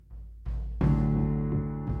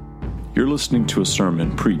You're listening to a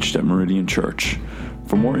sermon preached at Meridian Church.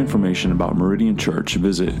 For more information about Meridian Church,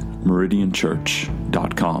 visit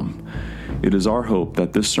meridianchurch.com. It is our hope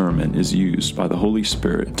that this sermon is used by the Holy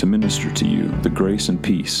Spirit to minister to you the grace and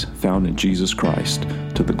peace found in Jesus Christ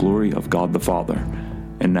to the glory of God the Father.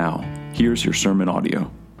 And now, here's your sermon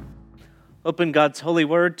audio. Open God's holy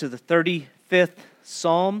word to the 35th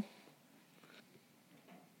Psalm.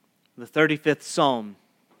 The 35th Psalm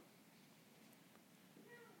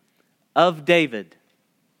of David.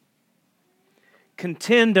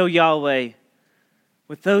 Contend, O Yahweh,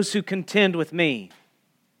 with those who contend with me.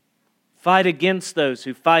 Fight against those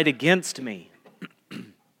who fight against me.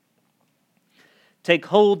 Take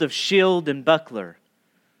hold of shield and buckler,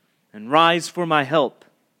 and rise for my help.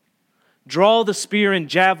 Draw the spear and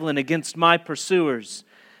javelin against my pursuers.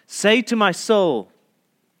 Say to my soul,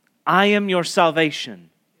 I am your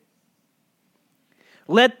salvation.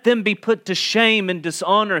 Let them be put to shame and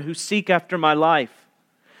dishonor who seek after my life.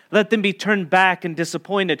 Let them be turned back and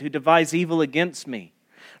disappointed who devise evil against me.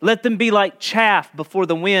 Let them be like chaff before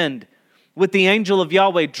the wind, with the angel of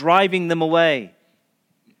Yahweh driving them away.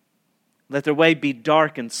 Let their way be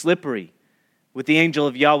dark and slippery, with the angel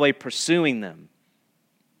of Yahweh pursuing them.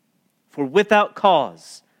 For without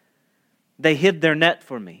cause they hid their net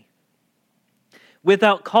for me.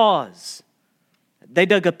 Without cause they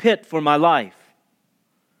dug a pit for my life.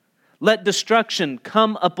 Let destruction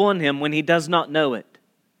come upon him when he does not know it.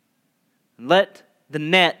 Let the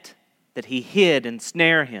net that he hid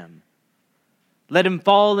ensnare him. Let him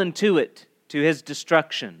fall into it to his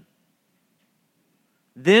destruction.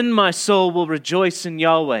 Then my soul will rejoice in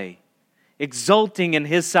Yahweh, exulting in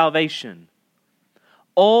his salvation.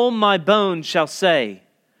 All my bones shall say,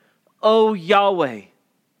 O Yahweh,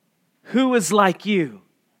 who is like you?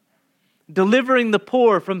 Delivering the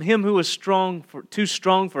poor from him who is too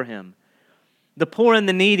strong for him, the poor and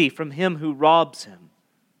the needy from him who robs him.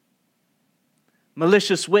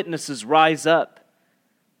 Malicious witnesses rise up.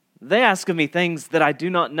 They ask of me things that I do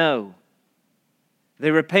not know.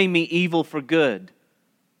 They repay me evil for good.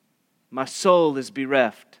 My soul is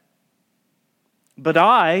bereft. But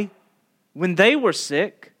I, when they were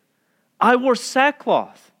sick, I wore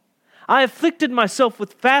sackcloth. I afflicted myself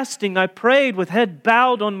with fasting. I prayed with head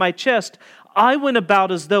bowed on my chest. I went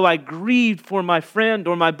about as though I grieved for my friend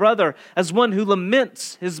or my brother, as one who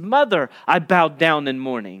laments his mother. I bowed down in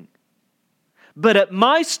mourning. But at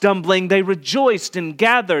my stumbling they rejoiced and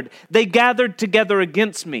gathered. They gathered together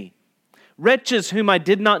against me. Wretches whom I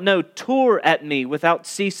did not know tore at me without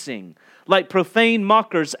ceasing. Like profane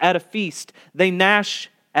mockers at a feast, they gnash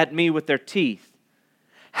at me with their teeth.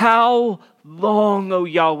 How long, O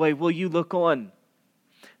Yahweh, will you look on?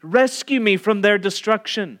 Rescue me from their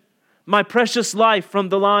destruction, my precious life from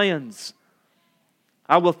the lions.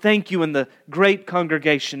 I will thank you in the great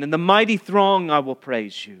congregation. In the mighty throng I will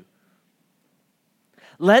praise you.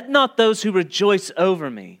 Let not those who rejoice over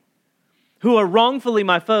me, who are wrongfully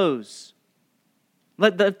my foes,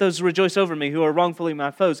 let those rejoice over me who are wrongfully my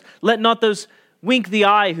foes. Let not those wink the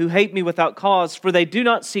eye who hate me without cause, for they do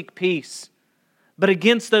not seek peace. But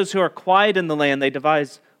against those who are quiet in the land, they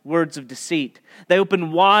devise words of deceit. They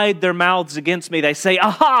open wide their mouths against me. They say,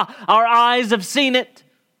 Aha, our eyes have seen it.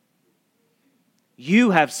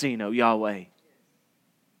 You have seen, O Yahweh.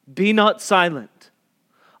 Be not silent.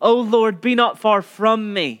 O Lord, be not far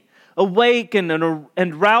from me. Awaken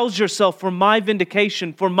and rouse yourself for my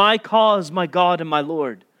vindication, for my cause, my God and my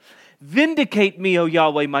Lord. Vindicate me, O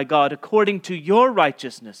Yahweh, my God, according to your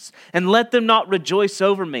righteousness, and let them not rejoice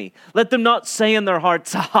over me. Let them not say in their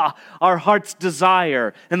hearts, Ah, our heart's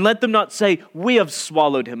desire, and let them not say, we have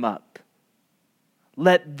swallowed him up.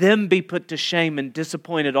 Let them be put to shame and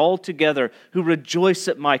disappointed altogether who rejoice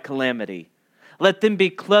at my calamity. Let them be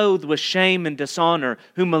clothed with shame and dishonor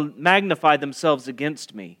who magnify themselves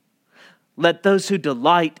against me. Let those who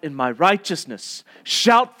delight in my righteousness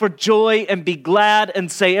shout for joy and be glad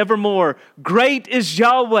and say evermore, Great is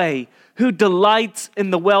Yahweh who delights in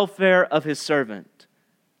the welfare of his servant.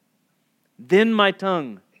 Then my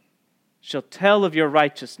tongue shall tell of your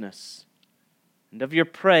righteousness and of your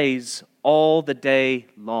praise all the day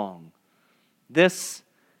long. This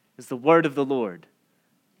is the word of the Lord.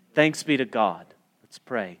 Thanks be to God. Let's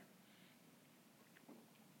pray.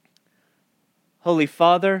 Holy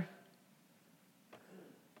Father,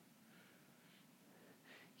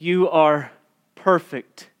 you are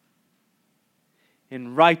perfect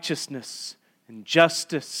in righteousness and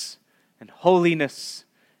justice and holiness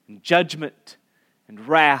and judgment and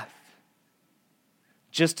wrath,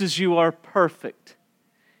 just as you are perfect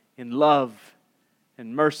in love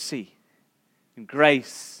and mercy and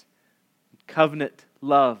grace and covenant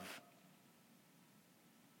love.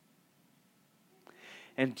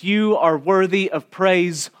 and you are worthy of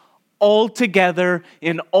praise altogether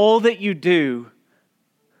in all that you do.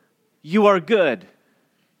 You are good.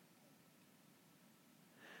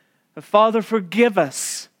 Father, forgive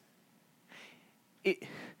us.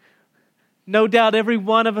 No doubt every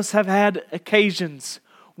one of us have had occasions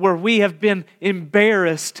where we have been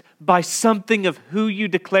embarrassed by something of who you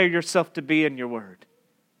declare yourself to be in your word.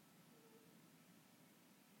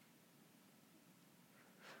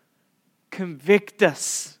 Convict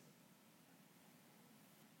us.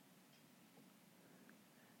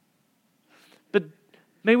 But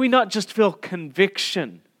may we not just feel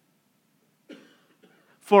conviction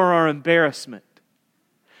for our embarrassment.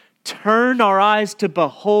 Turn our eyes to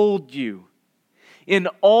behold you in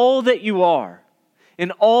all that you are,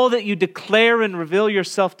 in all that you declare and reveal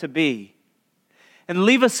yourself to be. And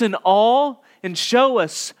leave us in awe and show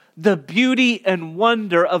us the beauty and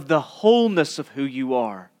wonder of the wholeness of who you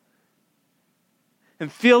are.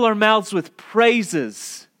 And fill our mouths with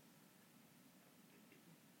praises,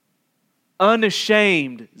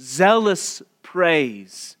 unashamed, zealous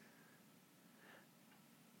praise.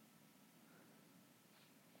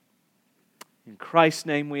 In Christ's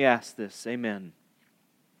name we ask this. Amen.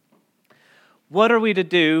 What are we to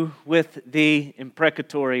do with the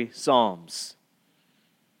imprecatory psalms?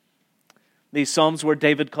 These psalms where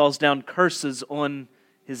David calls down curses on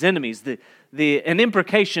his enemies. An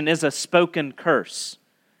imprecation is a spoken curse.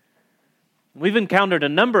 We've encountered a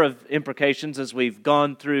number of imprecations as we've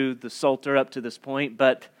gone through the Psalter up to this point,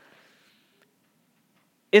 but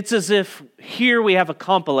it's as if here we have a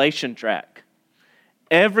compilation track.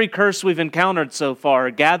 Every curse we've encountered so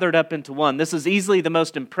far gathered up into one. This is easily the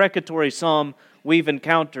most imprecatory psalm we've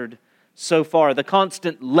encountered so far. The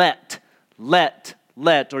constant let,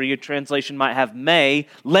 or your translation might have may,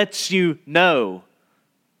 lets you know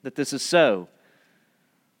that this is so.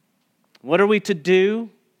 What are we to do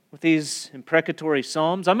with these imprecatory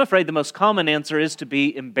psalms? I'm afraid the most common answer is to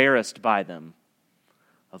be embarrassed by them.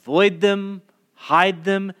 Avoid them, hide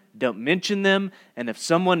them, don't mention them, and if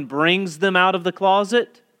someone brings them out of the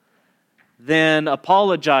closet, then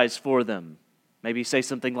apologize for them. Maybe say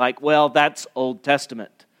something like, well, that's Old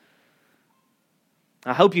Testament.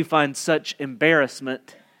 I hope you find such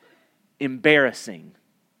embarrassment embarrassing.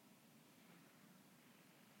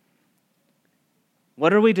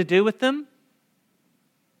 What are we to do with them?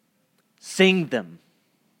 Sing them.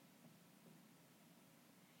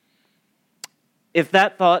 If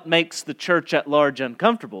that thought makes the church at large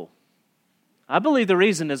uncomfortable, I believe the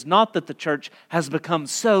reason is not that the church has become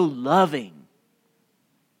so loving,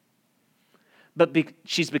 but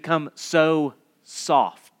she's become so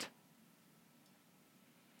soft.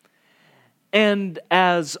 And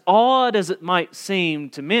as odd as it might seem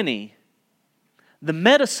to many, the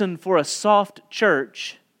medicine for a soft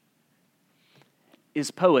church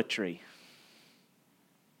is poetry.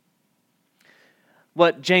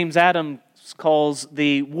 What James Adams calls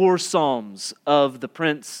the war psalms of the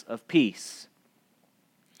Prince of Peace.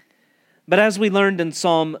 But as we learned in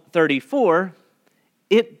Psalm 34,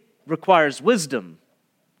 it requires wisdom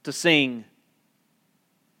to sing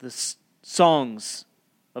the songs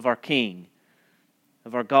of our King,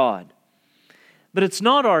 of our God. But it's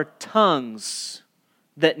not our tongues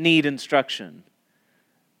that need instruction,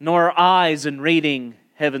 nor our eyes in reading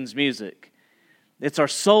heaven's music. It's our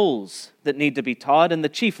souls that need to be taught. And the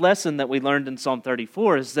chief lesson that we learned in Psalm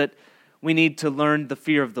 34 is that we need to learn the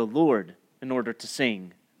fear of the Lord in order to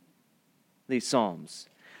sing these psalms.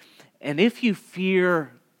 And if you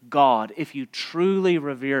fear God, if you truly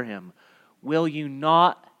revere Him, will you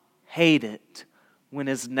not hate it when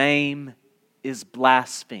His name is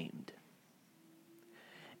blasphemed?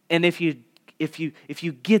 And if you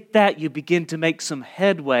get that, you begin to make some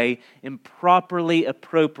headway in properly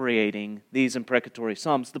appropriating these imprecatory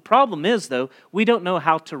psalms. The problem is, though, we don't know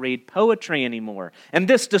how to read poetry anymore. And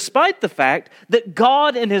this despite the fact that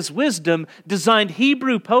God in His wisdom designed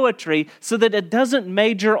Hebrew poetry so that it doesn't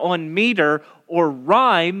major on meter or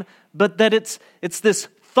rhyme, but that it's this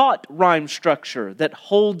thought rhyme structure that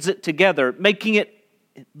holds it together, making it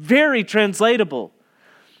very translatable.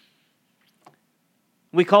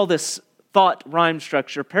 We call this thought rhyme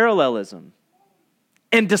structure parallelism.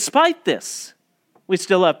 And despite this, we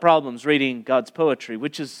still have problems reading God's poetry,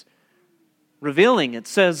 which is revealing. It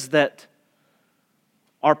says that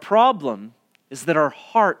our problem is that our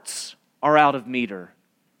hearts are out of meter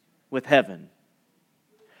with heaven,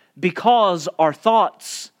 because our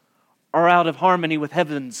thoughts are out of harmony with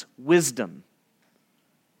heaven's wisdom.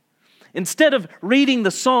 Instead of reading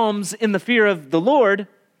the Psalms in the fear of the Lord,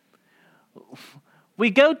 we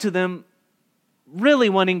go to them really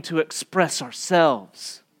wanting to express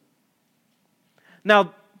ourselves.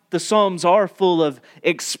 Now, the Psalms are full of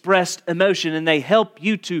expressed emotion, and they help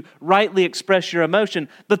you to rightly express your emotion,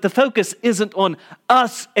 but the focus isn't on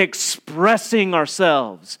us expressing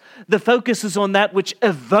ourselves. The focus is on that which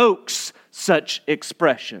evokes such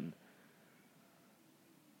expression.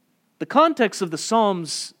 The context of the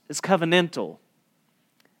Psalms is covenantal.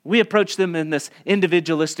 We approach them in this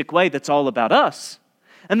individualistic way that's all about us.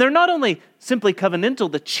 And they're not only simply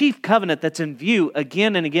covenantal, the chief covenant that's in view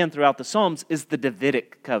again and again throughout the Psalms is the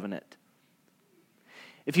Davidic covenant.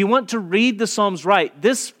 If you want to read the Psalms right,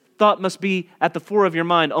 this thought must be at the fore of your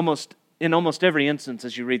mind in almost every instance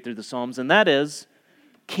as you read through the Psalms, and that is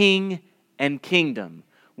king and kingdom.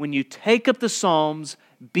 When you take up the Psalms,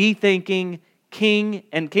 be thinking king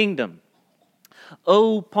and kingdom.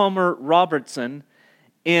 O. Palmer Robertson,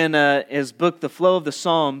 in his book, The Flow of the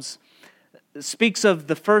Psalms, speaks of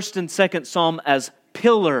the first and second psalm as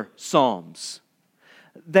pillar psalms.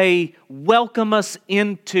 They welcome us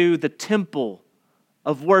into the temple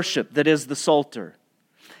of worship that is the Psalter.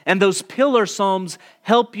 And those pillar psalms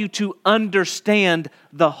help you to understand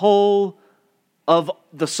the whole of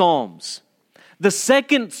the Psalms. The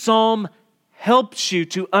second psalm helps you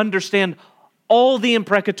to understand all the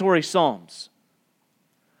imprecatory psalms.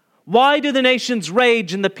 Why do the nations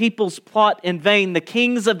rage and the peoples plot in vain? The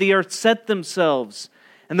kings of the earth set themselves,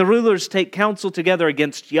 and the rulers take counsel together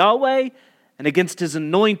against Yahweh and against His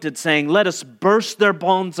anointed, saying, let us burst their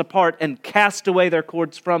bonds apart and cast away their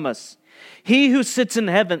cords from us. He who sits in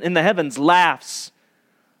the heavens laughs.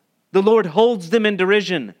 The Lord holds them in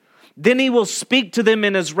derision. Then He will speak to them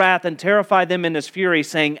in His wrath and terrify them in His fury,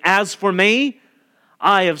 saying, as for me,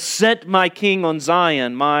 I have set my king on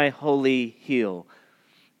Zion, my holy hill.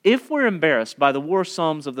 If we're embarrassed by the war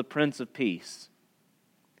psalms of the Prince of Peace,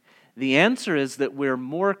 the answer is that we're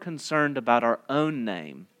more concerned about our own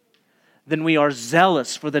name than we are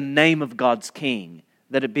zealous for the name of God's King,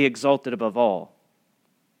 that it be exalted above all.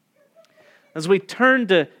 As we turn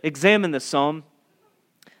to examine this psalm,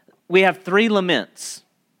 we have 3 laments.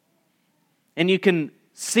 And you can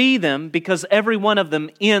see them because every one of them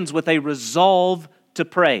ends with a resolve to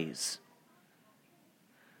praise.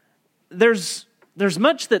 There's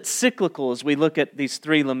much that's cyclical as we look at these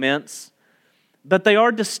 3 laments, but they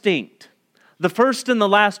are distinct. The first and the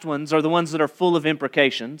last ones are the ones that are full of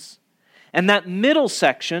imprecations. And that middle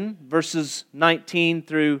section, verses 18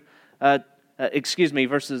 through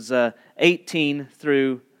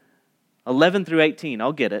 11 through 18,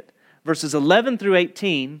 I'll get it. Verses 11 through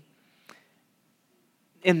 18,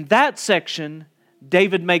 in that section,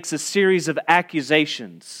 David makes a series of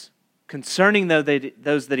accusations concerning those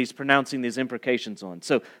that he's pronouncing these imprecations on.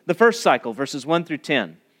 So the first cycle, verses 1 through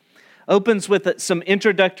 10, opens with some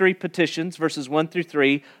introductory petitions, verses 1 through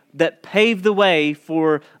 3, that pave the way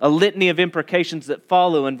for a litany of imprecations that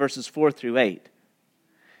follow in verses 4 through 8.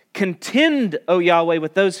 Contend, O Yahweh,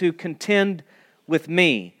 with those who contend with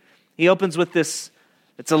me. He opens with this,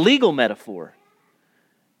 it's a legal metaphor.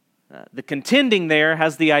 The contending there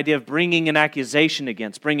has the idea of bringing an accusation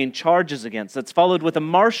against, bringing charges against. That's followed with a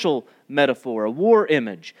martial metaphor, a war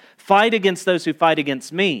image. Fight against those who fight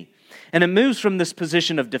against me. And it moves from this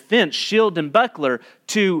position of defense, shield and buckler,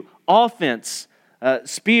 to offense,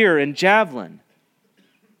 spear and javelin.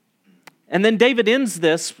 And then David ends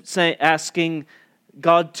this asking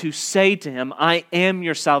God to say to him, I am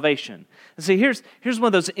your salvation. And see, here's one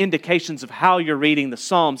of those indications of how you're reading the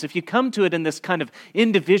Psalms. If you come to it in this kind of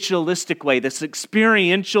individualistic way, this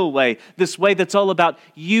experiential way, this way that's all about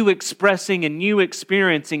you expressing and you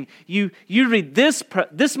experiencing, you read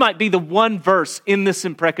this might be the one verse in this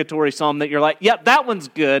imprecatory psalm that you're like, yep, that one's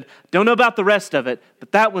good. Don't know about the rest of it,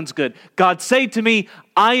 but that one's good. God, say to me,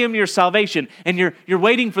 I am your salvation. And you're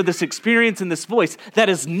waiting for this experience and this voice. That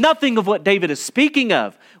is nothing of what David is speaking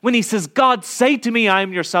of. When he says, God, say to me, I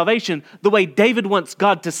am your salvation, the way David wants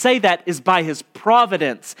God to say that is by His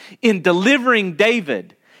providence in delivering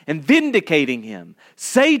David and vindicating him.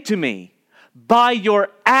 Say to me, by your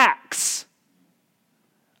acts,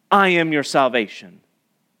 I am your salvation.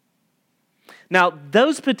 Now,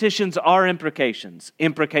 those petitions are imprecations.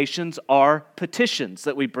 Imprecations are petitions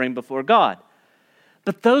that we bring before God.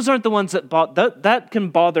 But those aren't the ones that can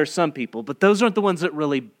bother some people, but those aren't the ones that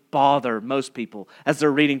really bother most people as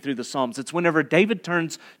they're reading through the Psalms. It's whenever David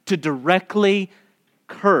turns to directly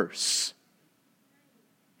curse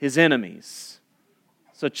his enemies,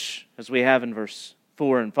 such as we have in verse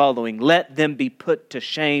 4 and following. Let them be put to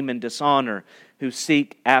shame and dishonor who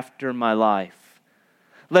seek after my life.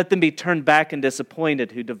 Let them be turned back and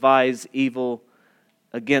disappointed who devise evil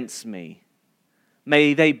against me.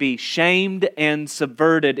 May they be shamed and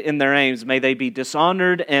subverted in their aims. May they be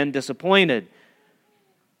dishonored and disappointed.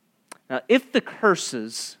 Now, if the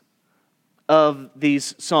curses of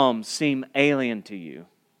these psalms seem alien to you,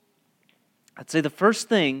 I'd say the first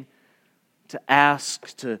thing to ask,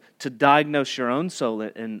 to diagnose your own soul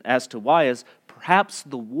and as to why is perhaps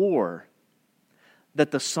the war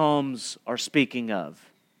that the psalms are speaking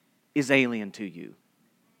of is alien to you.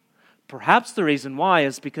 Perhaps the reason why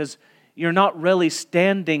is because you're not really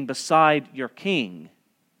standing beside your king.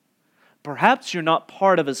 Perhaps you're not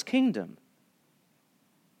part of his kingdom.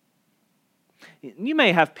 You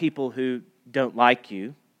may have people who don't like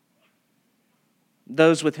you,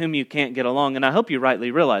 those with whom you can't get along, and I hope you rightly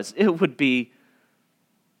realize it would be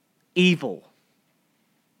evil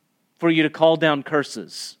for you to call down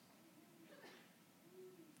curses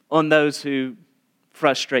on those who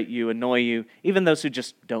frustrate you, annoy you, even those who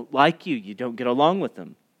just don't like you, you don't get along with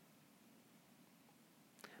them.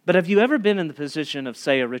 But have you ever been in the position of,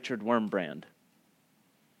 say, a Richard Wurmbrand,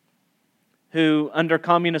 who under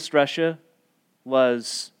communist Russia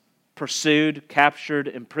was pursued, captured,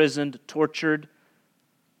 imprisoned, tortured,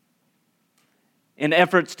 in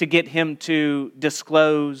efforts to get him to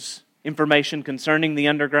disclose information concerning the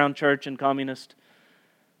underground church in communist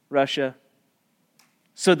Russia,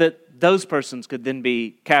 so that those persons could then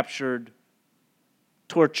be captured,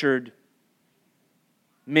 tortured,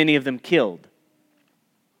 many of them killed.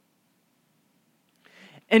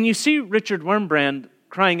 And you see Richard Wurmbrand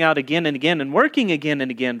crying out again and again and working again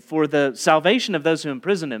and again for the salvation of those who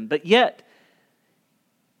imprison him. But yet,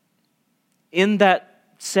 in that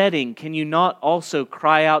setting, can you not also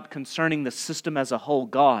cry out concerning the system as a whole?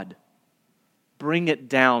 God, bring it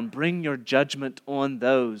down. Bring your judgment on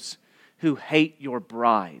those who hate your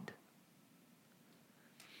bride.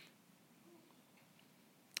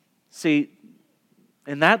 See,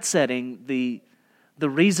 in that setting, the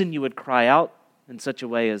reason you would cry out in such a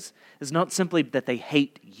way is not simply that they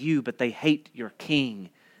hate you, but they hate your king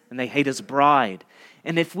and they hate his bride.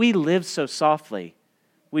 And if we live so softly,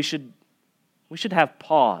 we should have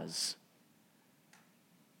pause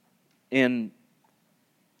in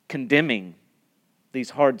condemning these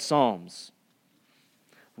hard psalms.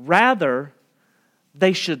 Rather,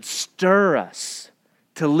 they should stir us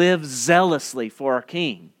to live zealously for our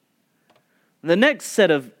king. The next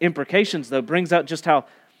set of imprecations, though, brings out just how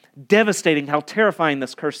devastating, how terrifying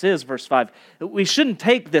this curse is, verse 5. We shouldn't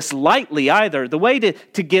take this lightly either. The way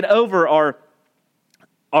to get over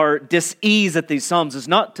our dis-ease at these psalms is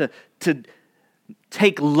not to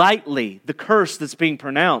take lightly the curse that's being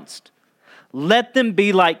pronounced. Let them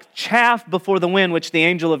be like chaff before the wind, with the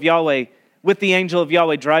angel of Yahweh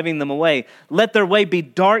driving them away. Let their way be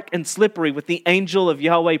dark and slippery, with the angel of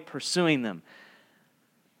Yahweh pursuing them.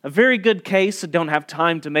 A very good case, I don't have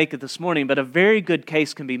time to make it this morning, but a very good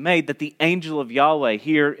case can be made that the angel of Yahweh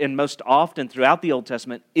here, and most often throughout the Old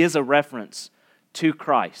Testament, is a reference to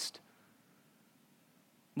Christ.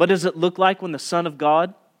 What does it look like when the Son of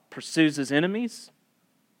God pursues his enemies?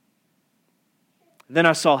 Then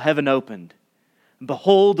I saw heaven opened, and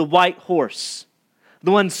behold, a white horse. The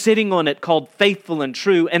one sitting on it called Faithful and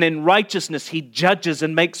True, and in righteousness he judges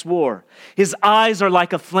and makes war. His eyes are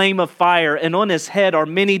like a flame of fire, and on his head are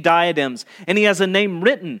many diadems, and he has a name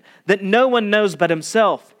written that no one knows but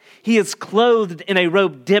himself. He is clothed in a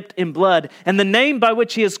robe dipped in blood, and the name by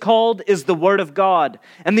which he is called is the Word of God.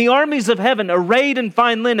 And the armies of heaven, arrayed in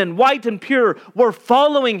fine linen, white and pure, were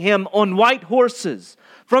following him on white horses.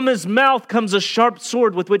 From his mouth comes a sharp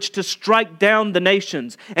sword with which to strike down the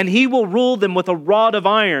nations, and he will rule them with a rod of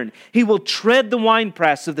iron. He will tread the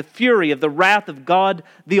winepress of the fury of the wrath of God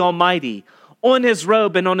the Almighty. On his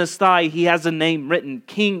robe and on his thigh he has a name written,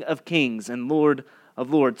 King of Kings and Lord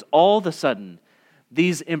of Lords. All of a sudden,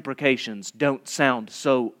 these imprecations don't sound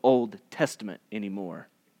so Old Testament anymore.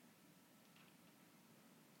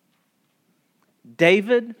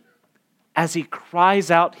 David, as he cries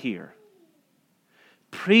out here,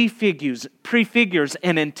 prefigures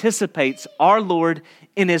and anticipates our Lord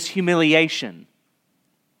in his humiliation.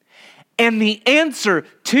 And the answer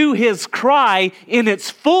to his cry in its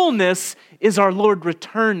fullness is our Lord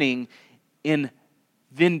returning in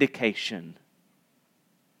vindication.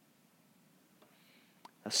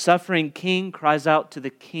 A suffering king cries out to the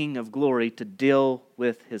King of glory to deal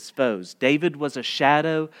with his foes. David was a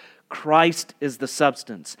shadow. Christ is the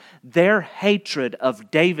substance. Their hatred of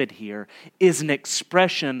David here is an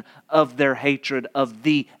expression of their hatred of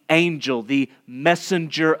the angel, the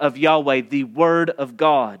messenger of Yahweh, the Word of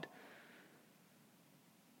God.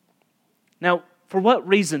 Now, for what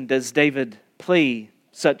reason does David plea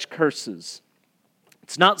such curses?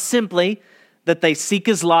 It's not simply that they seek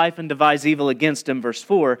his life and devise evil against him, verse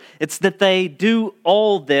 4. It's that they do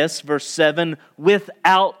all this, verse 7,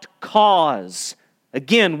 without cause.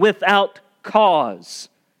 Again, without cause.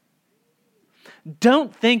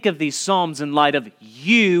 Don't think of these Psalms in light of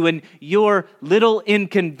you and your little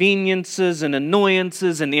inconveniences and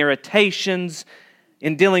annoyances and irritations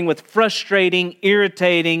in dealing with frustrating,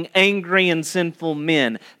 irritating, angry, and sinful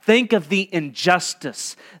men. Think of the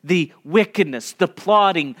injustice, the wickedness, the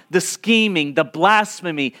plotting, the scheming, the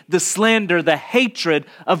blasphemy, the slander, the hatred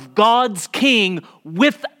of God's King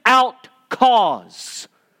without cause.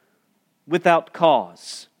 Without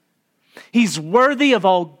cause. He's worthy of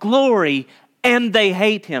all glory, and they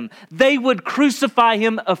hate him. They would crucify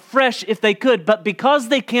him afresh if they could, but because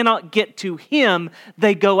they cannot get to him,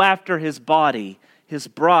 they go after his body, his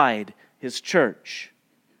bride, his church.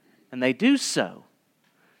 And they do so,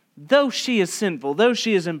 though she is sinful, though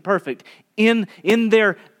she is imperfect, in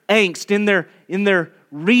their angst, in their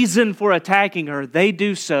reason for attacking her, they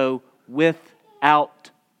do so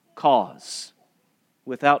without cause.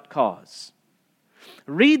 Without cause.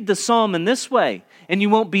 Read the psalm in this way, and you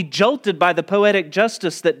won't be jolted by the poetic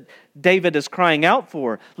justice that David is crying out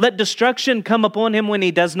for. Let destruction come upon him when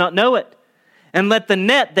he does not know it. And let the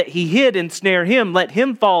net that he hid ensnare him, let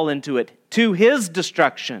him fall into it, to his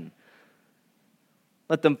destruction.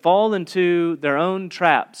 Let them fall into their own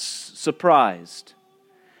traps, surprised.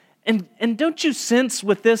 And don't you sense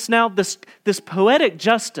with this now, this poetic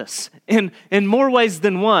justice, in more ways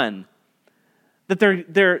than one, that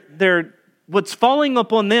they're what's falling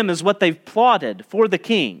upon them is what they've plotted for the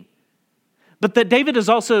king. But that David is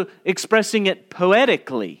also expressing it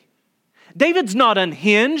poetically. David's not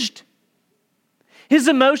unhinged. His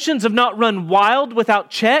emotions have not run wild without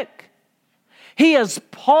check. He has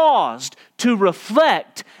paused to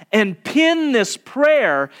reflect and pen this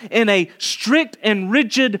prayer in a strict and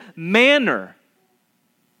rigid manner,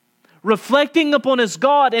 reflecting upon his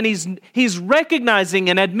God, and he's recognizing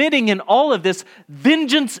and admitting in all of this,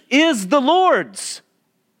 vengeance is the Lord's.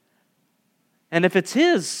 And if it's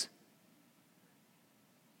his,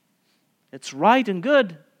 it's right and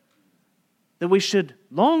good that we should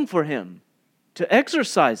long for him to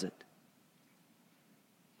exercise it.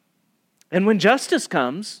 And when justice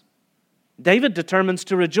comes, David determines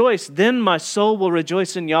to rejoice. Then my soul will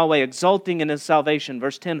rejoice in Yahweh, exulting in his salvation.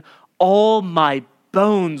 Verse 10, all my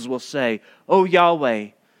bones will say, O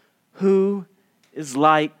Yahweh, who is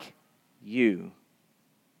like you?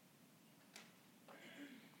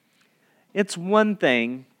 It's one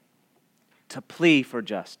thing to plea for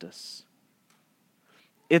justice.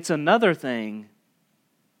 It's another thing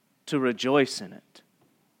to rejoice in it.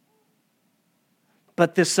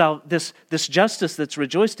 But this justice that's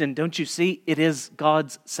rejoiced in, don't you see, it is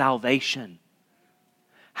God's salvation.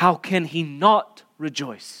 How can he not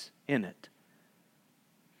rejoice in it?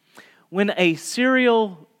 When a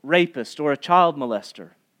serial rapist or a child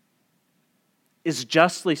molester is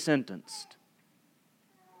justly sentenced,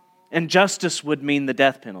 and justice would mean the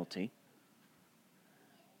death penalty,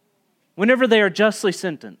 whenever they are justly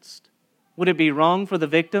sentenced, would it be wrong for the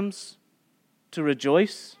victims to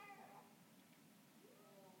rejoice?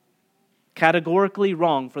 Categorically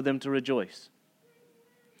wrong for them to rejoice.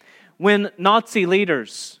 When Nazi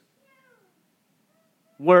leaders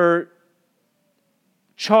were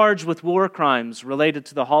charged with war crimes related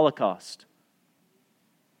to the Holocaust,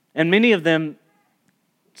 and many of them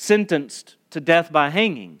sentenced to death by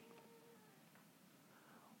hanging,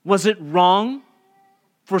 was it wrong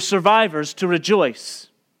for survivors to rejoice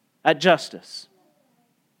at justice?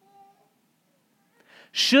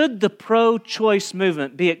 Should the pro-choice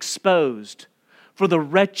movement be exposed for the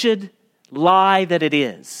wretched lie that it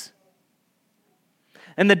is,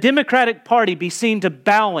 and the Democratic Party be seen to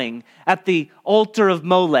bowing at the altar of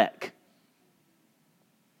Molech,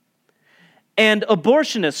 and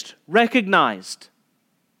abortionists recognized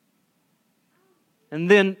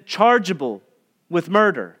and then chargeable with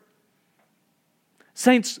murder?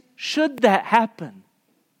 Saints, should that happen,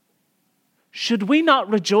 should we not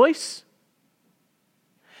rejoice?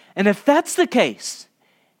 And if that's the case,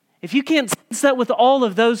 if you can't sense that with all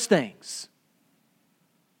of those things,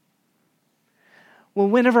 well,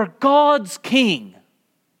 whenever God's King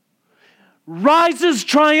rises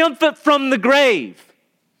triumphant from the grave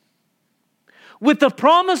with the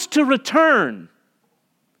promise to return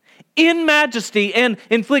in majesty and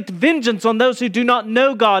inflict vengeance on those who do not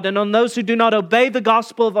know God and on those who do not obey the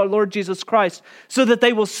gospel of our Lord Jesus Christ, so that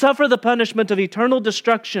they will suffer the punishment of eternal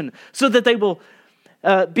destruction, so that they will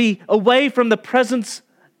be away from the presence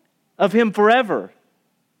of him forever.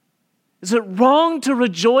 Is it wrong to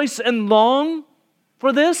rejoice and long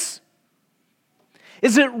for this?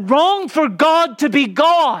 Is it wrong for God to be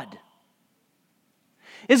God?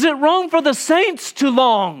 Is it wrong for the saints to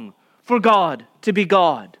long for God to be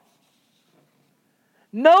God?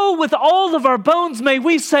 No, with all of our bones may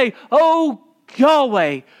we say, "Oh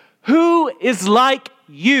Yahweh, who is like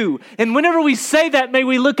you?" And whenever we say that, may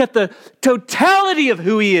we look at the totality of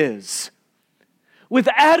who He is with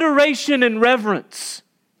adoration and reverence.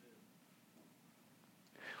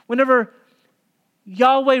 Whenever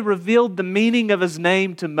Yahweh revealed the meaning of His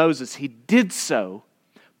name to Moses, He did so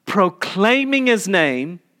proclaiming His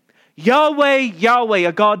name, Yahweh, Yahweh,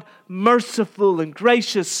 a God merciful and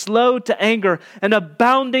gracious, slow to anger, and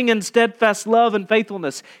abounding in steadfast love and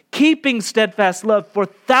faithfulness, keeping steadfast love for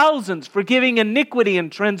thousands, forgiving iniquity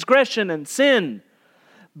and transgression and sin,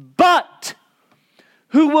 but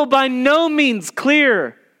who will by no means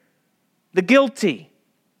clear the guilty,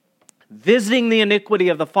 visiting the iniquity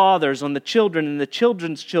of the fathers on the children and the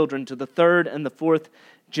children's children to the third and the fourth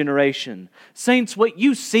generation. Saints, what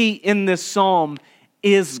you see in this psalm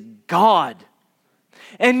is God.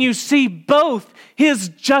 And you see both His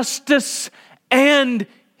justice and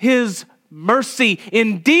His mercy.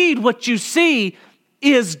 Indeed, what you see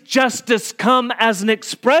is justice come as an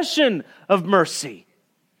expression of mercy.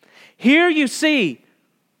 Here you see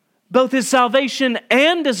both His salvation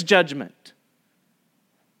and His judgment.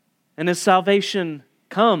 And His salvation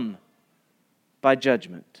come by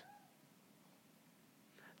judgment.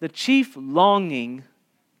 The chief longing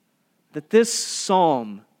that this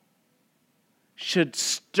psalm should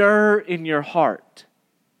stir in your heart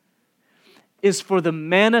is for the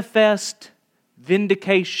manifest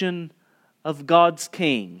vindication of God's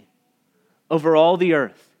King over all the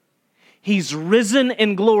earth. He's risen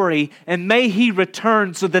in glory, and may He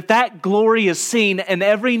return so that that glory is seen and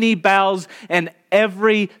every knee bows and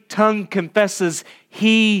every tongue confesses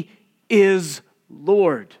He is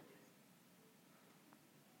Lord.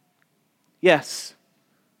 Yes,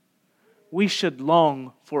 we should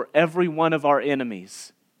long for every one of our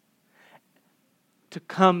enemies to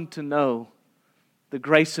come to know the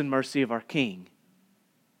grace and mercy of our King,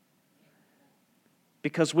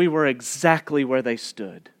 because we were exactly where they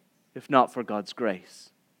stood, if not for God's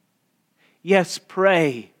grace. Yes,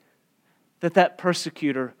 pray that that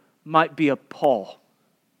persecutor might be a Paul.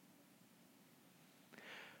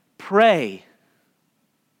 Pray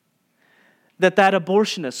that that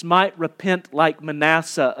abortionist might repent like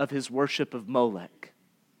Manasseh of his worship of Molech.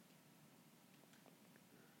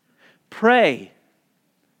 Pray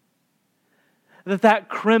that that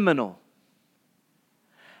criminal,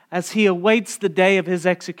 as he awaits the day of his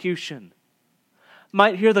execution,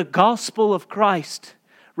 might hear the gospel of Christ,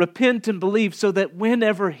 repent and believe, so that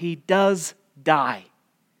whenever he does die,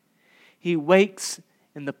 he wakes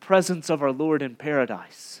in the presence of our Lord in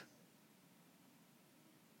paradise.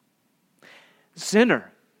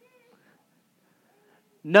 Sinner,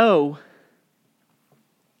 know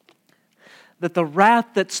that the wrath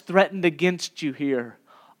that's threatened against you here,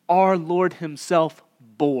 our Lord Himself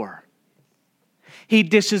bore. He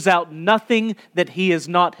dishes out nothing that He has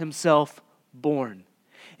not Himself borne.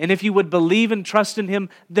 And if you would believe and trust in Him,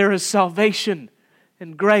 there is salvation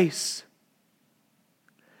and grace.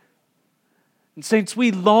 And saints,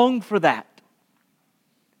 we long for that.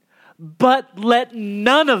 But let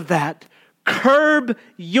none of that curb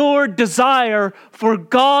your desire for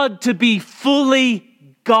God to be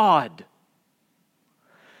fully God.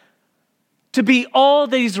 To be all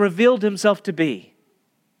that He's revealed Himself to be.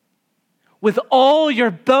 With all your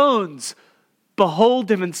bones, behold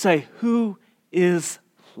Him and say, "Who is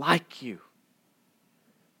like you?"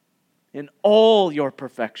 In all your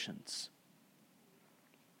perfections.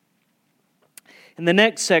 In the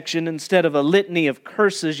next section, instead of a litany of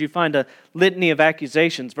curses, you find a litany of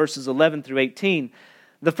accusations, verses 11 through 18.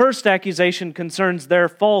 The first accusation concerns their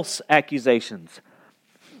false accusations.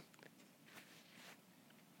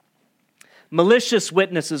 Malicious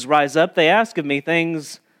witnesses rise up. They ask of me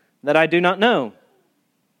things that I do not know.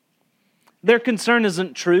 Their concern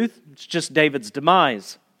isn't truth, it's just David's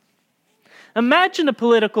demise. Imagine a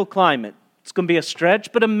political climate. It's going to be a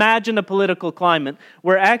stretch, but imagine a political climate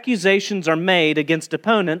where accusations are made against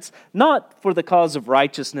opponents, not for the cause of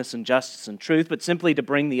righteousness and justice and truth, but simply to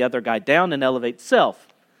bring the other guy down and elevate self.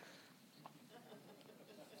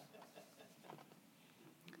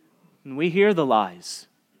 And we hear the lies.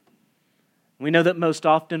 We know that most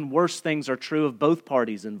often worse things are true of both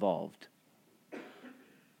parties involved.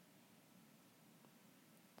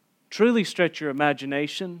 Truly stretch your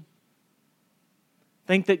imagination.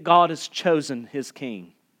 Think that God has chosen His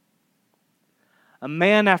king, a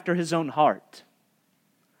man after His own heart,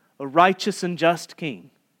 a righteous and just king.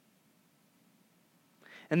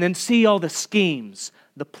 And then see all the schemes,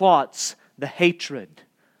 the plots, the hatred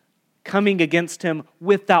coming against Him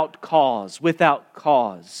without cause.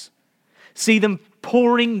 See them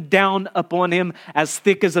pouring down upon him as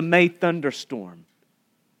thick as a May thunderstorm.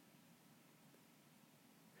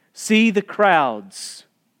 See the crowds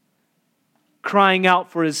crying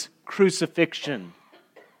out for his crucifixion.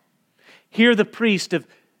 Hear the priest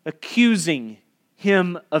accusing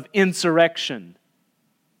him of insurrection.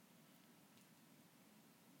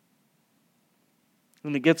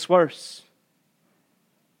 And it gets worse.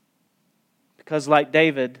 Because like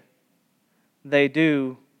David, they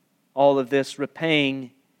do all of this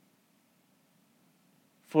repaying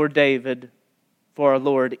for David, for our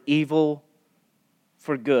Lord, evil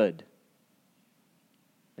for good.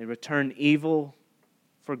 They return evil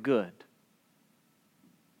for good.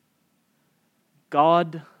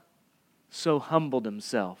 God so humbled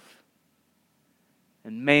himself,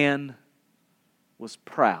 and man was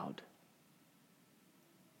proud.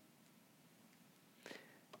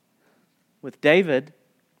 With David,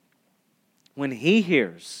 when he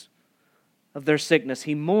hears of their sickness,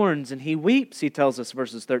 he mourns and he weeps, he tells us,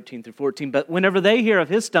 verses 13 through 14. But whenever they hear of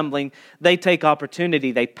his stumbling, they take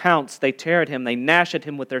opportunity, they pounce, they tear at him, they gnash at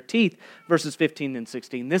him with their teeth, verses 15 and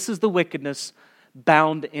 16. This is the wickedness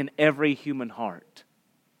bound in every human heart.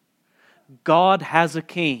 God has a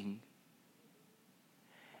king,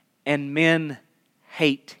 and men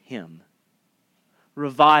hate him,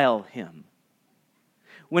 revile him.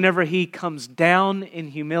 Whenever he comes down in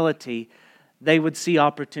humility, they would see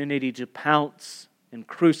opportunity to pounce and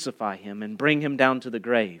crucify him and bring him down to the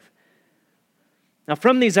grave. Now,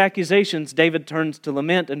 from these accusations, David turns to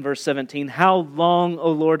lament in verse 17. How long, O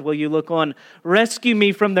Lord, will you look on? Rescue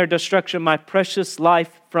me from their destruction, my precious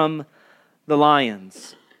life from the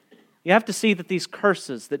lions. You have to see that these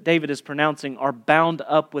curses that David is pronouncing are bound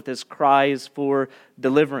up with his cries for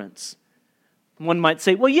deliverance. One might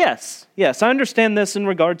say, well, yes, I understand this in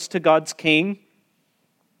regards to God's king.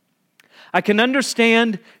 I can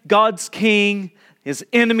understand God's king, his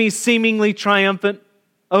enemies seemingly triumphant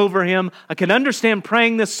over him. I can understand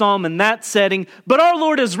praying this psalm in that setting, but our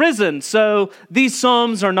Lord has risen, so these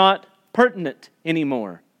psalms are not pertinent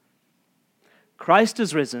anymore. Christ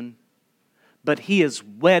is risen, but he has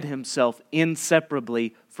wed himself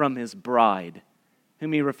inseparably from his bride,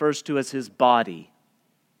 whom he refers to as his body.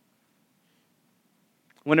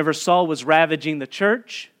 Whenever Saul was ravaging the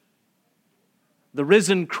church, the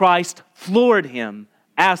risen Christ floored him,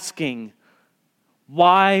 asking,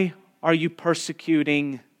 why are you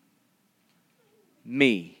persecuting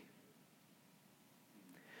me?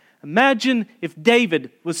 Imagine if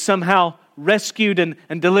David was somehow rescued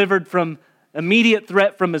and delivered from immediate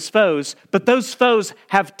threat from his foes, but those foes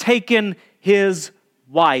have taken his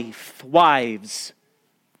wives.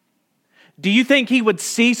 Do you think he would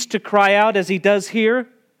cease to cry out as he does here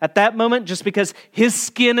at that moment just because his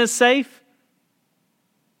skin is safe?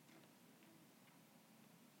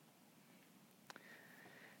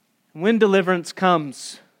 When deliverance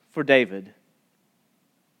comes for David,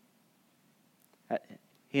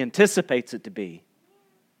 he anticipates it to be.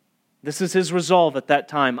 This is his resolve at that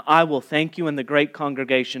time. I will thank you in the great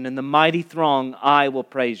congregation. In the mighty throng, I will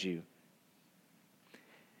praise you.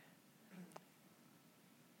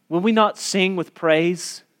 Will we not sing with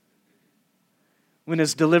praise when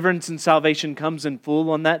his deliverance and salvation comes in full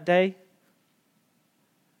on that day?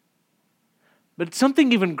 But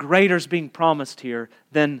something even greater is being promised here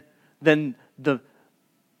than the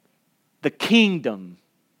kingdom,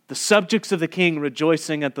 the subjects of the king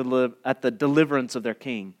rejoicing at the deliverance of their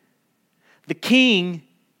king. The king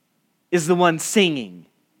is the one singing,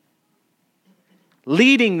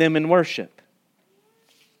 leading them in worship.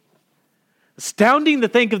 Astounding to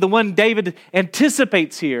think of the one David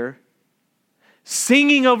anticipates here,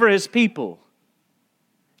 singing over his people.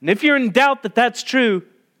 And if you're in doubt that that's true,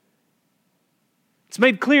 it's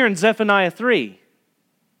made clear in Zephaniah 3.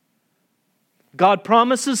 God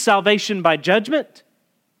promises salvation by judgment.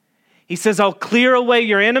 He says, I'll clear away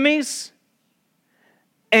your enemies.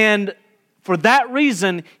 And for that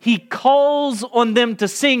reason, he calls on them to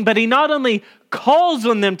sing, but he not only calls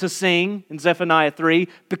on them to sing in Zephaniah 3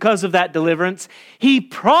 because of that deliverance, he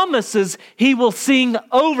promises he will sing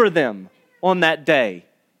over them on that day.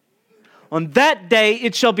 On that day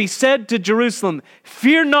it shall be said to Jerusalem,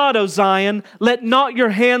 fear not, O Zion, let not your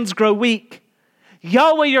hands grow weak.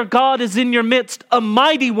 Yahweh your God is in your midst, a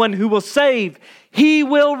mighty one who will save. He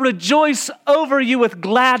will rejoice over you with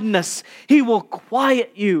gladness. He will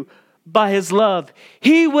quiet you by his love.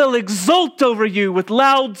 He will exult over you with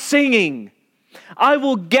loud singing. I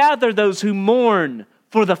will gather those who mourn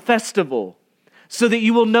for the festival. so that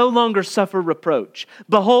you will no longer suffer reproach.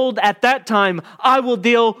 Behold, at that time I will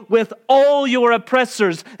deal with all your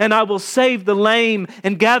oppressors, and I will save the lame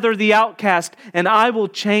and gather the outcast, and I will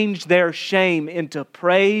change their shame into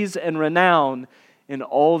praise and renown in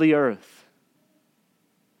all the earth.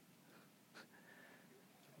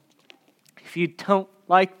 If you don't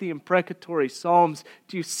like the imprecatory Psalms,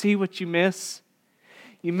 do you see what you miss?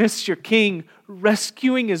 You miss your king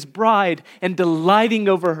rescuing his bride and delighting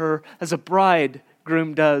over her as a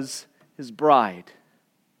bridegroom does his bride.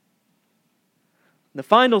 The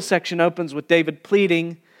final section opens with David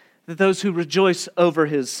pleading that those who rejoice over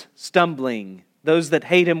his stumbling, those that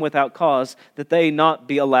hate him without cause, that they not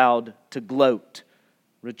be allowed to gloat.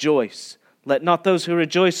 Rejoice. Let not those who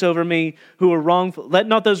rejoice over me who are wrongful, let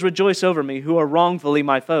not those rejoice over me who are wrongfully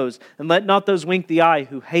my foes, and let not those wink the eye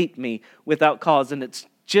who hate me without cause. And it's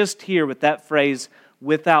just here with that phrase,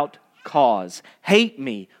 without cause. Hate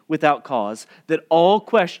me without cause, that all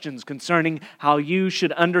questions concerning how you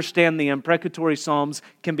should understand the imprecatory Psalms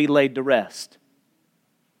can be laid to rest.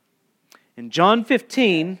 In John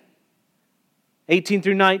 15, 18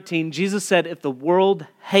 through 19, Jesus said, if the world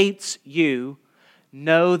hates you,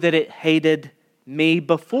 know that it hated me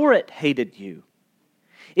before it hated you.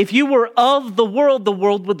 If you were of the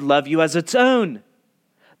world would love you as its own.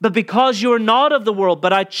 But because you are not of the world,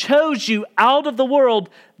 but I chose you out of the world,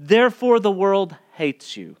 therefore the world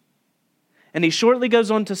hates you. And he shortly goes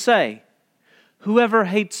on to say, whoever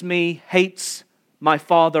hates me hates my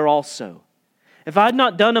Father also. If I had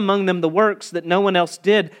not done among them the works that no one else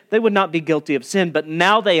did, they would not be guilty of sin. But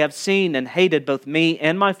now they have seen and hated both me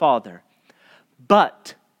and my Father.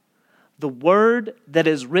 But the word that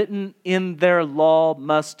is written in their law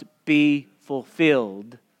must be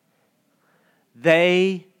fulfilled.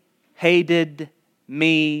 They hated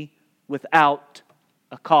me without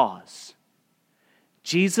a cause.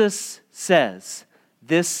 Jesus says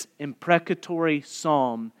this imprecatory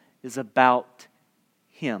psalm is about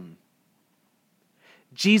him.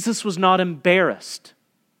 Jesus was not embarrassed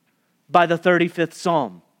by the 35th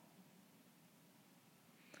psalm.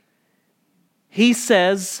 He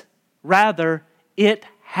says, rather, it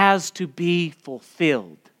has to be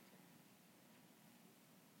fulfilled.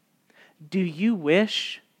 Do you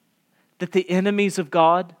wish that the enemies of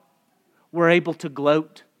God were able to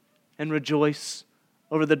gloat and rejoice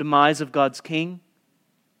over the demise of God's king?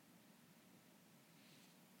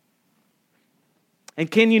 And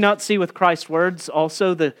can you not see with Christ's words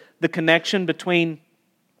also the connection between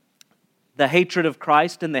the hatred of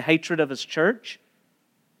Christ and the hatred of his church?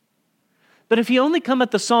 But if you only come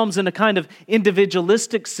at the Psalms in a kind of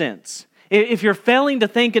individualistic sense, if you're failing to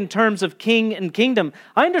think in terms of king and kingdom,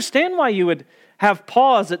 I understand why you would have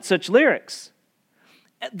pause at such lyrics.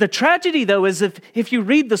 The tragedy, though, is if you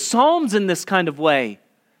read the Psalms in this kind of way,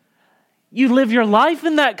 you live your life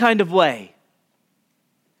in that kind of way.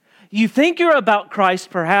 You think you're about Christ,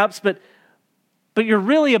 perhaps, but you're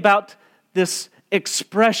really about this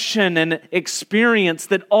expression and experience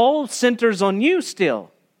that all centers on you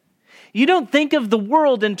still. You don't think of the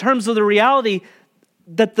world in terms of the reality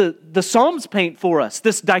that the Psalms paint for us,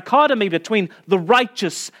 this dichotomy between the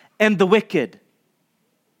righteous and the wicked.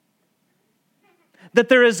 That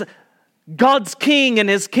there is God's king and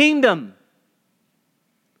his kingdom,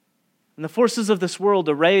 and the forces of this world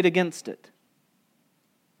arrayed against it.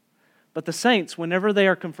 But the saints, whenever they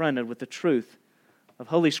are confronted with the truth of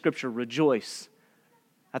Holy Scripture, rejoice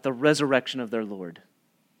at the resurrection of their Lord.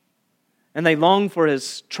 And they long for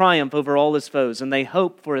his triumph over all his foes, and they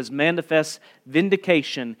hope for his manifest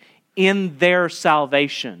vindication in their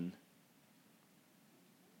salvation.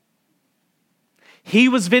 He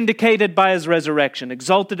was vindicated by his resurrection,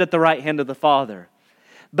 exalted at the right hand of the Father.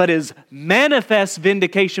 But his manifest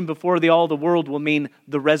vindication before all the world will mean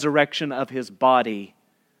the resurrection of his body,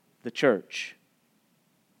 the church.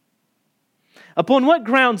 Upon what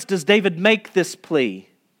grounds does David make this plea?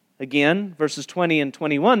 Again, verses 20 and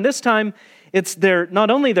 21. This time, it's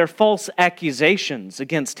not only their false accusations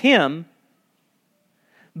against him,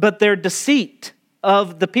 but their deceit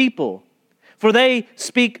of the people. For they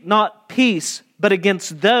speak not peace, but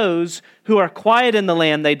against those who are quiet in the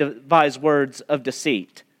land they devise words of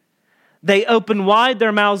deceit. They open wide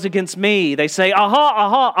their mouths against me. They say, aha,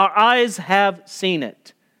 aha, our eyes have seen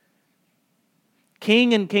it.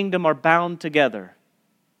 King and kingdom are bound together.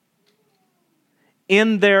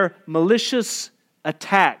 In their malicious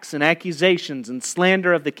attacks and accusations and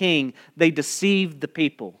slander of the king, they deceive the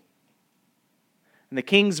people. And the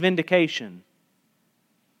king's vindication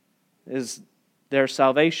is their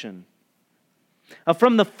salvation.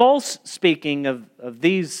 From the false speaking of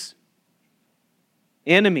these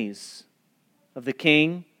enemies of the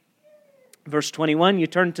king, Verse 21, you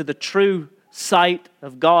turn to the true sight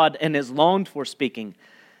of God and His longed for speaking.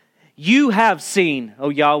 You have seen, O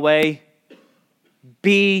Yahweh,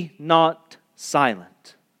 be not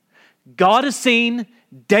silent. God has seen,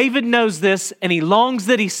 David knows this, and he longs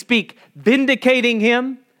that He speak, vindicating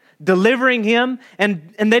him, delivering him,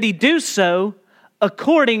 and that He do so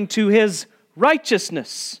according to His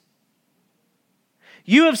righteousness.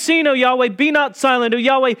 You have seen, O Yahweh, be not silent. O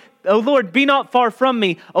Yahweh, O Lord, be not far from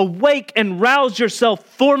me. Awake and rouse yourself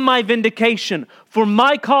for my vindication, for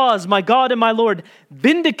my cause, my God and my Lord.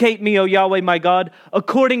 Vindicate me, O Yahweh, my God,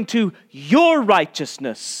 according to your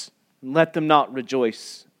righteousness. Let them not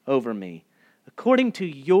rejoice over me. According to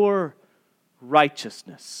your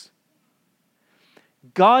righteousness.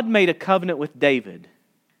 God made a covenant with David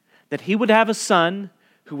that he would have a son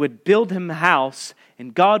who would build him a house,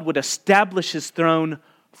 and God would establish His throne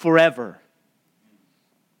forever.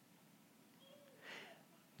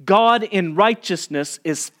 God in righteousness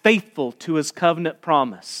is faithful to His covenant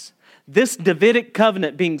promise. This Davidic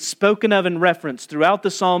covenant being spoken of and referenced throughout the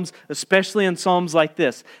Psalms, especially in Psalms like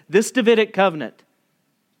this, this Davidic covenant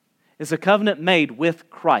is a covenant made with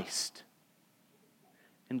Christ.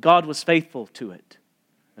 And God was faithful to it,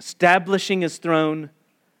 establishing His throne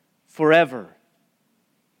forever.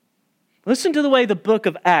 Listen to the way the book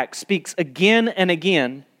of Acts speaks again and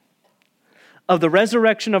again of the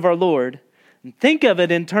resurrection of our Lord. And think of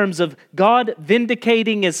it in terms of God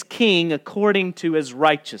vindicating His king according to His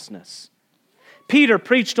righteousness. Peter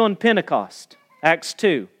preached on Pentecost, Acts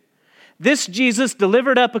 2. This Jesus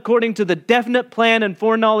delivered up according to the definite plan and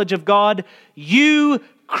foreknowledge of God, you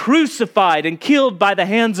crucified and killed by the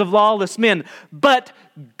hands of lawless men. But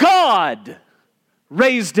God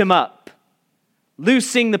raised Him up,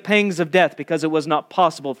 loosing the pangs of death, because it was not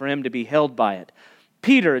possible for Him to be held by it.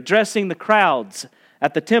 Peter, addressing the crowds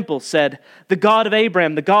at the temple, said, the God of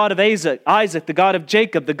Abraham, the God of Isaac, the God of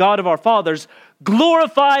Jacob, the God of our fathers,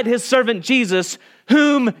 glorified His servant Jesus,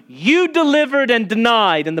 whom you delivered and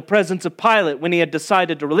denied in the presence of Pilate when he had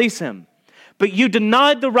decided to release Him. But you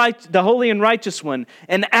denied the holy and righteous one,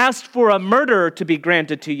 and asked for a murderer to be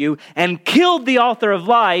granted to you, and killed the author of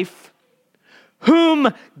life,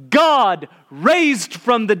 whom God raised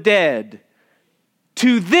from the dead.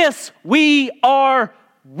 To this we are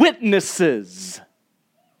witnesses.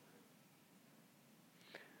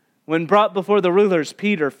 When brought before the rulers,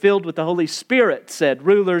 Peter, filled with the Holy Spirit, said,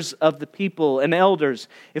 rulers of the people and elders,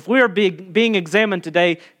 if we are being examined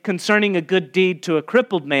today concerning a good deed to a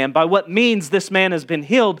crippled man, by what means this man has been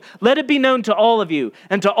healed, let it be known to all of you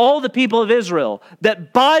and to all the people of Israel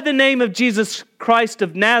that by the name of Jesus Christ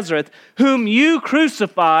of Nazareth, whom you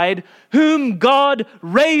crucified, whom God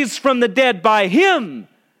raised from the dead, by Him,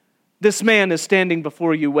 this man is standing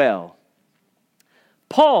before you well.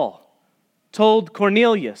 Peter told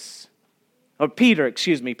Cornelius,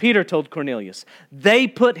 they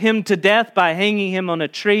put him to death by hanging him on a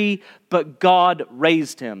tree, but God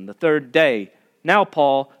raised him the third day. Now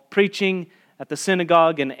Paul, preaching at the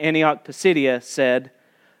synagogue in Antioch Pisidia, said,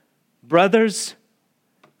 brothers,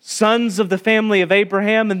 sons of the family of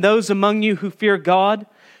Abraham, and those among you who fear God,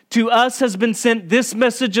 to us has been sent this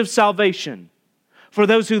message of salvation for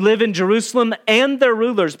those who live in Jerusalem and their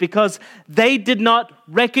rulers, because they did not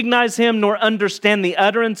recognize Him nor understand the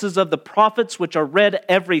utterances of the prophets which are read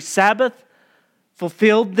every Sabbath,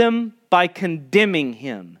 fulfilled them by condemning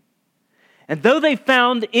Him. And though they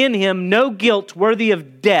found in Him no guilt worthy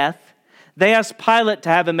of death, they asked Pilate to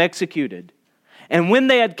have Him executed. And when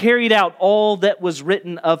they had carried out all that was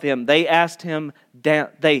written of Him, they asked Him down,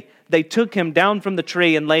 they took Him down from the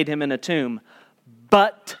tree and laid Him in a tomb.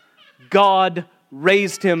 But God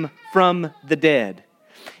raised Him from the dead.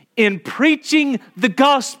 In preaching the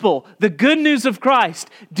gospel, the good news of Christ,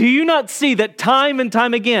 do you not see that time and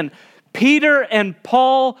time again, Peter and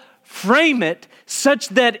Paul frame it such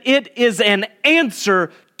that it is an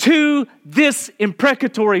answer to this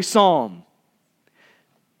imprecatory psalm?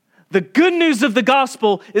 The good news of the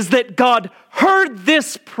gospel is that God heard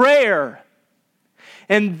this prayer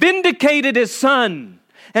and vindicated His Son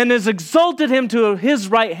and has exalted Him to His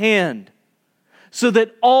right hand, so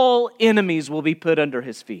that all enemies will be put under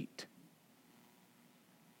His feet.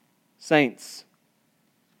 Saints,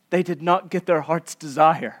 they did not get their heart's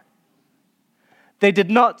desire. They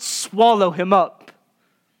did not swallow Him up.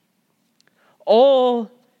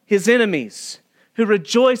 All His enemies who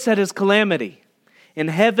rejoice at His calamity in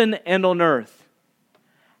heaven and on earth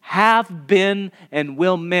have been and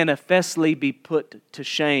will manifestly be put to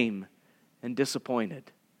shame and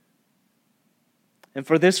disappointed. And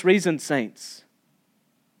for this reason, saints,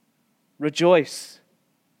 rejoice.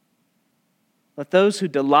 Let those who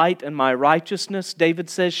delight in my righteousness, David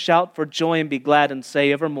says, shout for joy and be glad and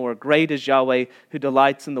say evermore, great is Yahweh who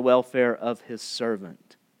delights in the welfare of his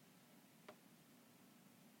servant.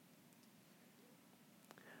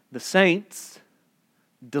 The saints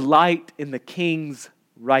delight in the king's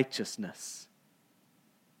righteousness.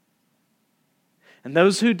 And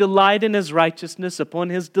those who delight in his righteousness upon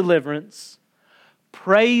his deliverance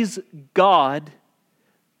praise God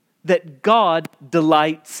that God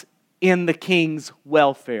delights in the king's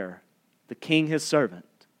welfare, the king his servant.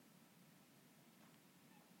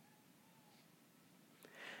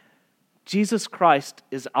 Jesus Christ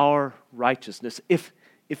is our righteousness. If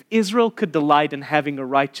Israel could delight in having a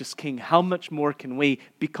righteous king, how much more can we?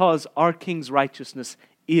 Because our king's righteousness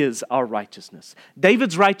is our righteousness.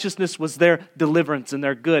 David's righteousness was their deliverance and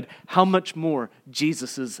their good. How much more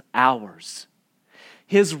Jesus is ours?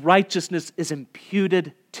 His righteousness is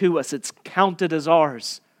imputed to us. It's counted as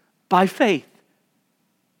ours by faith.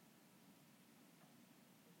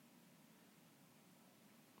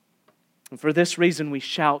 And for this reason we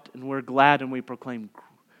shout and we're glad and we proclaim,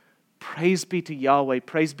 praise be to Yahweh,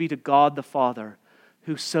 praise be to God the Father,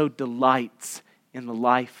 who so delights in the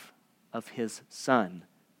life of his Son.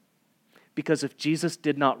 Because if Jesus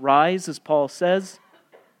did not rise, as Paul says,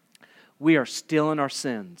 we are still in our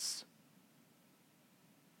sins.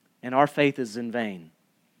 And our faith is in vain.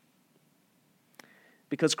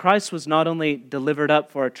 Because Christ was not only delivered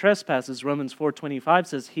up for our trespasses, Romans 4:25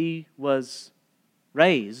 says he was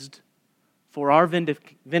raised for our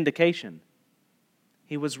vindication.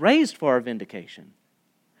 He was raised for our vindication.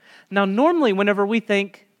 Now, normally, whenever we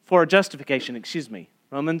think for our justification,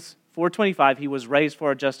 Romans 4:25, he was raised for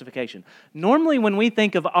our justification. Normally, when we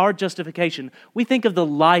think of our justification, we think of the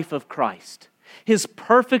life of Christ, his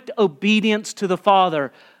perfect obedience to the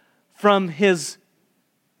Father from his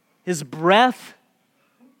breath,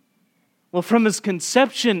 from his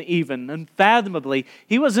conception even, unfathomably.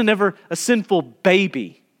 He wasn't ever a sinful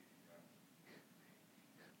baby.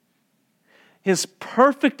 His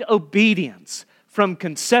perfect obedience from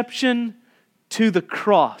conception to the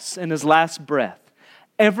cross and his last breath.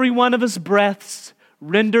 Every one of his breaths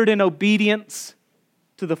rendered in obedience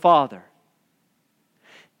to the Father.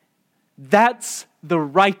 That's the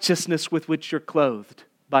righteousness with which you're clothed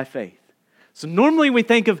by faith. So normally we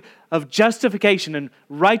think of justification and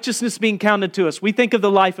righteousness being counted to us. We think of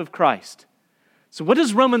the life of Christ. So what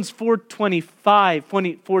does Romans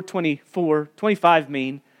 4:25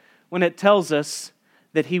 mean when it tells us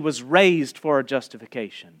that he was raised for our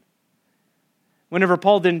justification? Whenever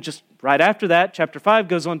Paul then just right after that, chapter 5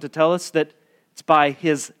 goes on to tell us that it's by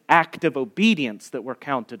his act of obedience that we're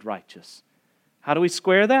counted righteous. How do we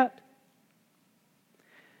square that?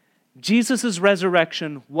 Jesus'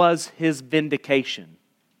 resurrection was his vindication.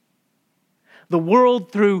 The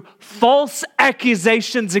world threw false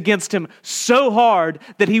accusations against him so hard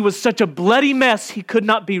that he was such a bloody mess he could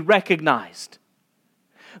not be recognized.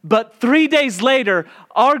 But 3 days later,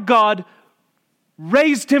 our God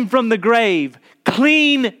raised him from the grave,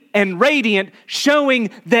 clean and radiant,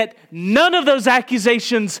 showing that none of those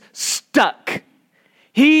accusations stuck.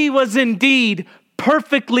 He was indeed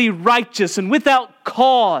perfectly righteous, and without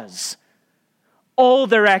cause, all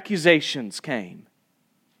their accusations came.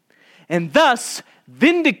 And thus,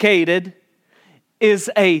 vindicated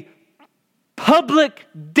is a public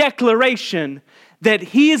declaration that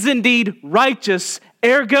he is indeed righteous,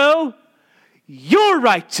 ergo, you're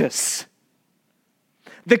righteous.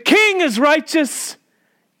 The king is righteous,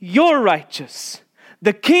 you're righteous.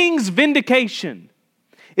 The king's vindication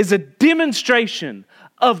is a demonstration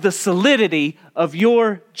of the solidity of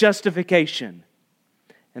your justification.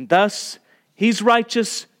 And thus, he's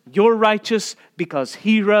righteous, you're righteous, because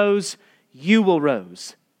he rose, you will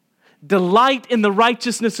rise. Delight in the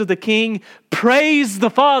righteousness of the king. Praise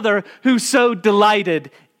the Father who so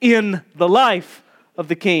delighted in the life of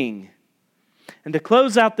the king. And to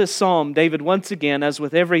close out this psalm, David once again, as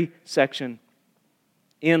with every section,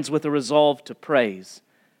 ends with a resolve to praise.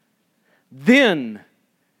 Then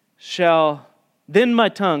my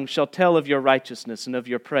tongue shall tell of your righteousness and of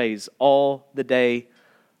your praise all the day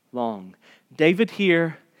long. David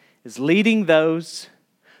here is leading those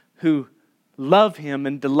who love him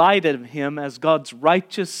and delight in him as God's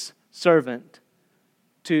righteous servant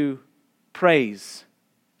to praise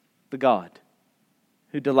the God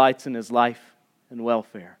who delights in his life and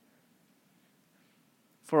welfare.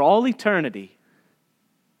 For all eternity,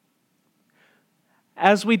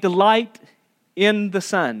 as we delight in the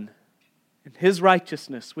Son and his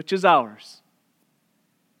righteousness, which is ours,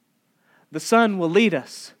 the Son will lead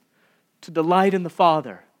us to delight in the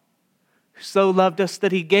Father, who so loved us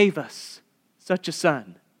that he gave us such a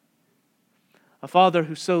Son. A Father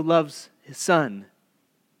who so loves His Son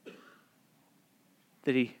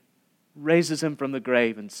that He raises Him from the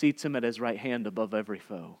grave and seats Him at His right hand above every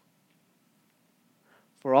foe.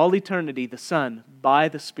 For all eternity, the Son, by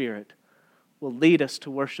the Spirit, will lead us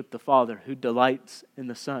to worship the Father who delights in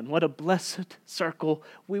the Son. What a blessed circle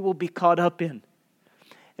we will be caught up in.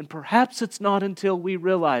 And perhaps it's not until we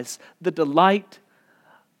realize the delight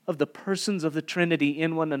of the persons of the Trinity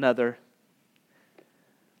in one another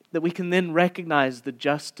that we can then recognize the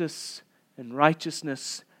justice and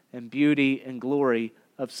righteousness and beauty and glory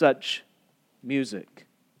of such music.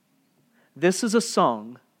 This is a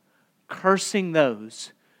song cursing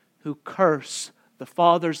those who curse the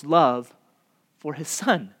Father's love for His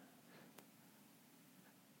Son.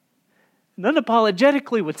 And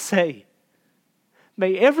unapologetically would say,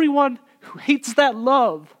 may everyone who hates that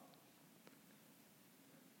love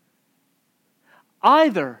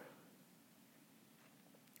either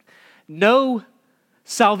know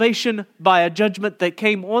salvation by a judgment that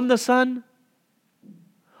came on the Son,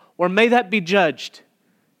 or may that be judged.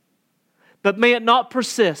 But may it not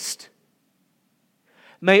persist.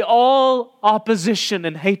 May all opposition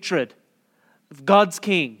and hatred of God's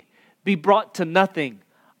King be brought to nothing,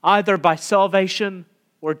 either by salvation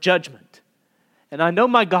or judgment. And I know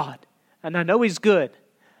my God, and I know He's good,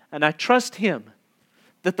 and I trust Him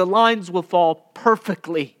that the lines will fall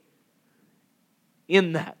perfectly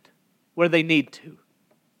in that, where they need to.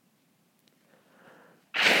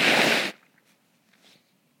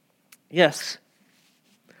 Yes,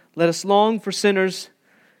 let us long for sinners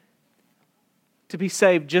to be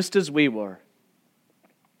saved just as we were.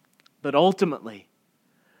 But ultimately,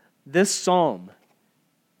 this psalm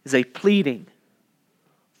is a pleading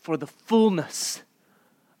for the fullness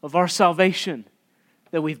of our salvation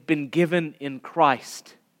that we've been given in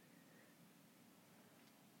Christ.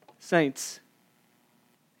 Saints,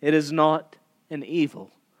 it is not an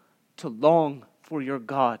evil to long for your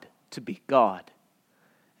God to be God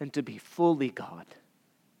and to be fully God.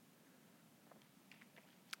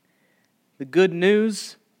 The good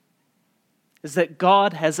news is that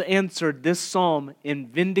God has answered this psalm in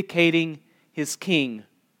vindicating His King,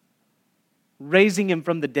 raising Him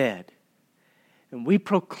from the dead. And we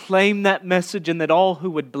proclaim that message, and that all who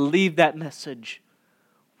would believe that message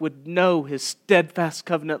would know His steadfast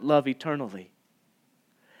covenant love eternally.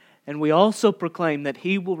 And we also proclaim that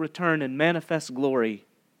He will return in manifest glory,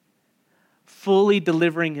 fully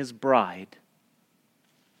delivering His bride,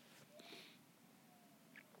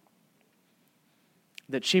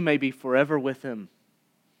 that she may be forever with Him,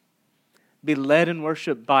 be led in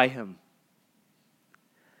worship by Him.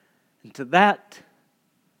 And to that,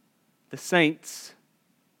 the saints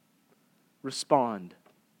respond,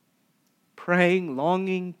 praying,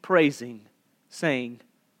 longing, praising, saying,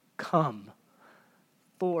 "Come,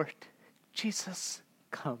 Lord Jesus,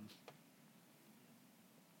 come."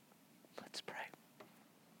 Let's pray.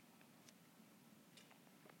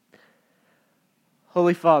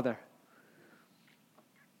 Holy Father,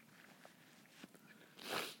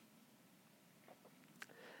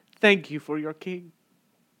 thank You for Your King.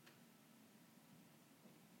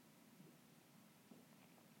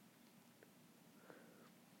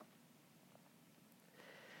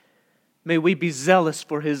 May we be zealous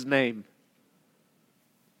for His name,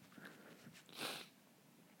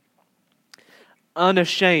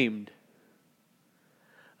 unashamed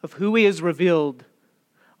of who He has revealed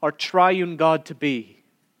our triune God to be.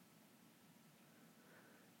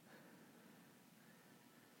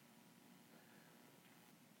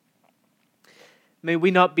 May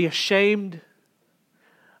we not be ashamed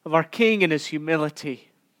of our King and His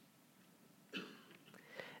humility.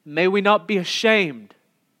 May we not be ashamed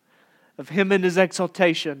of Him and His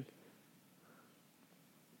exaltation.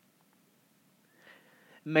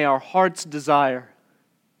 May our heart's desire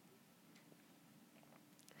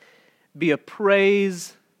be a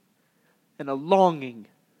praise and a longing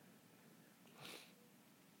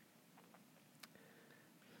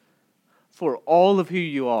for all of who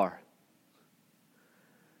You are.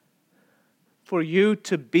 For You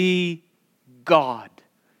to be God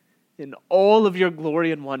in all of Your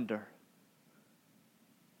glory and wonder.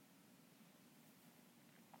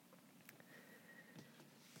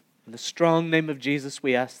 In the strong name of Jesus,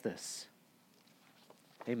 we ask this.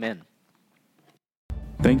 Amen.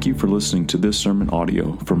 Thank you for listening to this sermon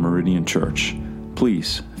audio from Meridian Church.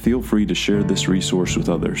 Please feel free to share this resource with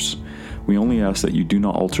others. We only ask that you do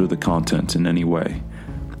not alter the content in any way.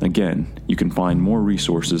 Again, you can find more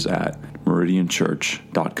resources at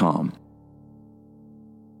meridianchurch.com.